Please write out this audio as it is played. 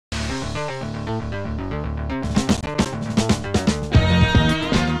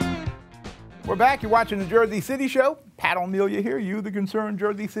We're back. You're watching the Jersey City Show. Pat O'Melia here, you the concerned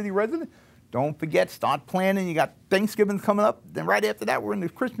Jersey City resident. Don't forget, start planning. You got Thanksgiving coming up. Then right after that, we're in the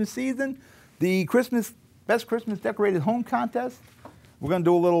Christmas season. The Best Christmas Decorated Home Contest. We're going to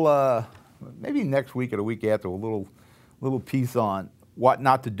do a little, maybe next week or the week after, a little piece on what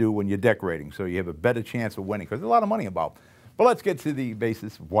not to do when you're decorating so you have a better chance of winning, because there's a lot of money involved. But let's get to the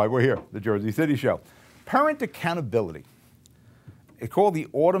basis of why we're here, the Jersey City Show. Parent accountability. It's called the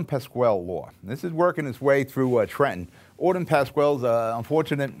Autumn Pasquale law. This is working its way through Trenton. Autumn Pasquale's an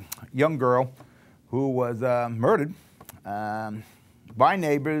unfortunate young girl who was murdered by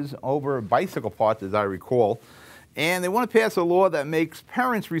neighbors over bicycle parts, as I recall. And they want to pass a law that makes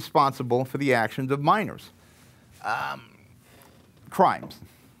parents responsible for the actions of minors. Crimes.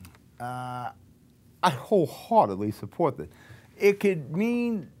 I wholeheartedly support this. It could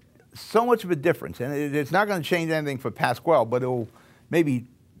mean so much of a difference, and it's not going to change anything for Pasquale, but it will maybe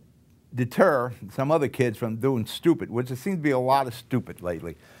deter some other kids from doing stupid, which there seems to be a lot of stupid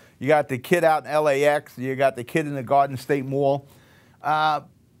lately. You got the kid out in LAX, you got the kid in the Garden State Mall.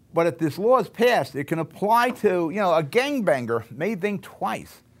 But if this law is passed, it can apply to, a gangbanger may think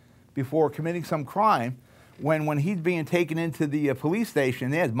twice before committing some crime when he's being taken into the police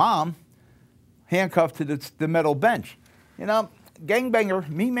station. There's mom handcuffed to the metal bench. Gangbanger,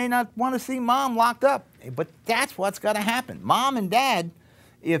 he may not want to see mom locked up, but that's what's got to happen. Mom and dad,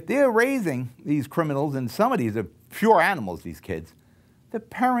 if they're raising these criminals, and some of these are pure animals, these kids, the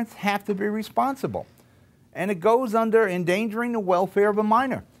parents have to be responsible. And it goes under endangering the welfare of a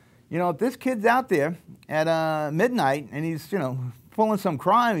minor. If this kid's out there at midnight and he's, pulling some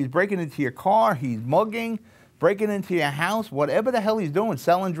crime, he's breaking into your car, he's mugging, breaking into your house, whatever the hell he's doing,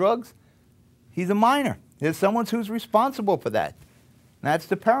 selling drugs, he's a minor. There's someone who's responsible for that. That's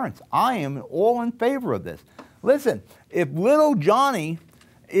the parents. I am all in favor of this. Listen, if little Johnny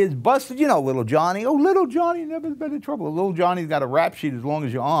is busted, little Johnny, little Johnny never's been in trouble. Little Johnny's got a rap sheet as long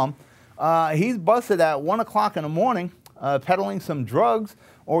as your arm. He's busted at 1 o'clock in the morning peddling some drugs,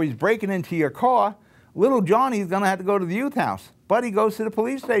 or he's breaking into your car. Little Johnny's going to have to go to the youth house, but he goes to the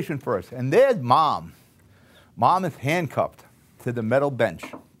police station first. And there's mom. Mom is handcuffed to the metal bench.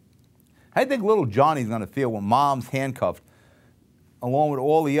 I think little Johnny's going to feel when mom's handcuffed, along with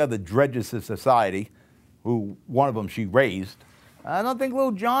all the other dredges of society, who one of them she raised. I don't think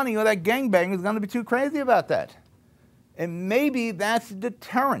little Johnny or that gangbanger is going to be too crazy about that. And maybe that's a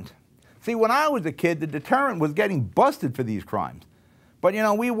deterrent. See, when I was a kid, the deterrent was getting busted for these crimes. But,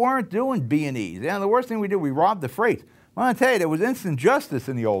 we weren't doing B&Es. The worst thing we did, we robbed the freight. I want to tell you, there was instant justice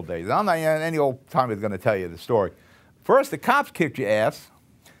in the old days. I'm not any old time is going to tell you the story. First, the cops kicked your ass.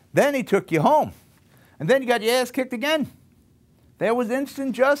 Then he took you home. And then you got your ass kicked again. There was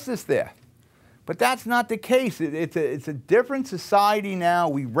instant justice there. But that's not the case. It's a different society now.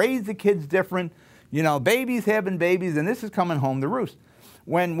 We raise the kids different. Babies having babies, and this is coming home to roost.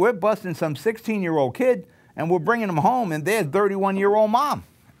 When we're busting some 16-year-old kid, and we're bringing them home, and there's 31-year-old mom.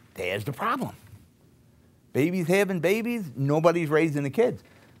 There's the problem. Babies having babies, nobody's raising the kids.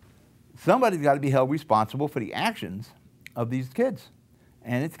 Somebody's got to be held responsible for the actions of these kids,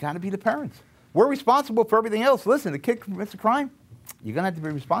 and it's got to be the parents. We're responsible for everything else. Listen, the kid commits a crime, you're going to have to be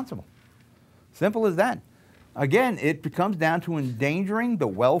responsible. Simple as that. Again, it comes down to endangering the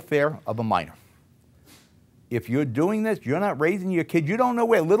welfare of a minor. If you're doing this, you're not raising your kid, you don't know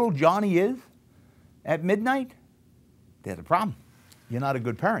where little Johnny is at midnight, there's a problem. You're not a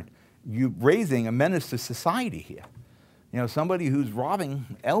good parent. You're raising a menace to society here. Somebody who's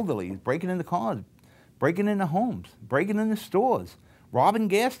robbing elderly, breaking into cars, breaking into homes, breaking into stores, robbing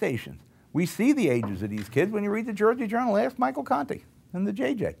gas stations. We see the ages of these kids when you read the Jersey Journal. Ask Michael Conte and the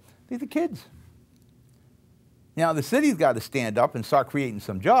JJ. These are kids. The city's got to stand up and start creating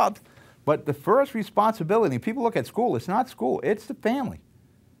some jobs, but the first responsibility, people look at school, it's not school, it's the family.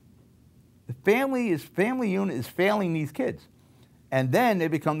 The family unit is failing these kids. And then they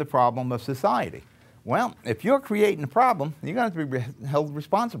become the problem of society. Well, if you're creating a problem, you're going to have to be held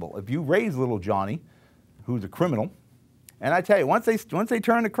responsible. If you raise little Johnny, who's a criminal, and I tell you, once they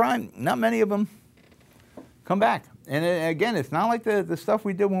turn to crime, not many of them come back. And again, it's not like the stuff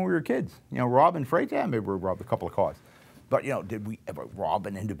we did when we were kids. Robbing freight, yeah, maybe we robbed a couple of cars. But, did we ever rob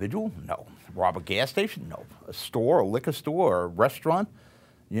an individual? No. Rob a gas station? No. A store, a liquor store, or a restaurant?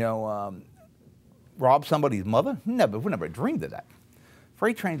 Rob somebody's mother? We never dreamed of that.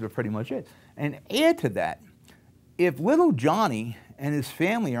 Freight trains were pretty much it. And add to that, if little Johnny and his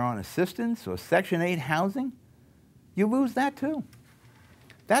family are on assistance or Section 8 housing, you lose that too.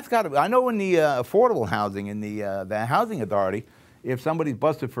 That's got to be. I know in the affordable housing, in the housing authority, if somebody's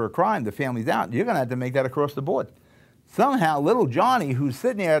busted for a crime, the family's out, you're going to have to make that across the board. Somehow, little Johnny, who's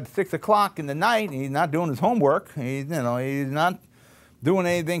sitting there at 6 o'clock in the night, and he's not doing his homework, he's not doing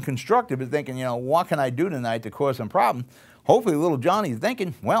anything constructive, is thinking, what can I do tonight to cause some problem? Hopefully, little Johnny's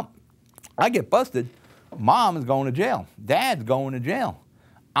thinking, well, I get busted, mom is going to jail, dad's going to jail,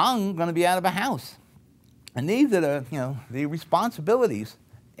 I'm going to be out of a house. And these are the responsibilities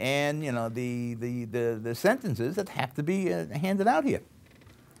and the sentences that have to be handed out here.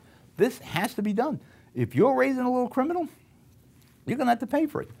 This has to be done. If you're raising a little criminal, you're going to have to pay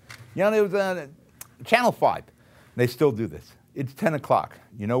for it. There was Channel 5. They still do this. It's 10 o'clock.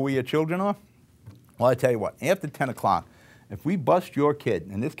 You know where your children are? Well, I tell you what, after 10 o'clock, if we bust your kid,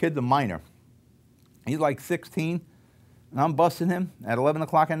 and this kid's a minor, he's like 16, and I'm busting him at 11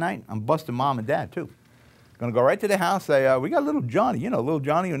 o'clock at night, I'm busting mom and dad too. Going to go right to the house, say, we got little Johnny. Little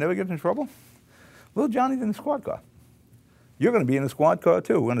Johnny who never gets in trouble? Little Johnny's in the squad car. You're going to be in the squad car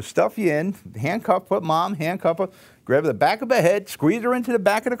too. We're going to stuff you in, handcuff, put mom, handcuff her, grab the back of her head, squeeze her into the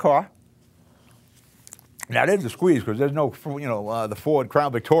back of the car. Now, there's a squeeze because there's no, the Ford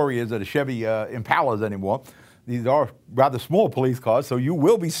Crown Victorias or the Chevy Impalas anymore. These are rather small police cars, so you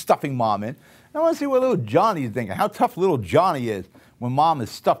will be stuffing mom in. I want to see what little Johnny is thinking, how tough little Johnny is when mom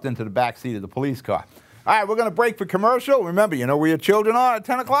is stuffed into the back seat of the police car. All right, we're going to break for commercial. Remember, you know where your children are at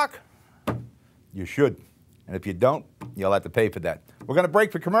 10 o'clock? You should. And if you don't, you'll have to pay for that. We're going to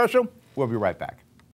break for commercial. We'll be right back.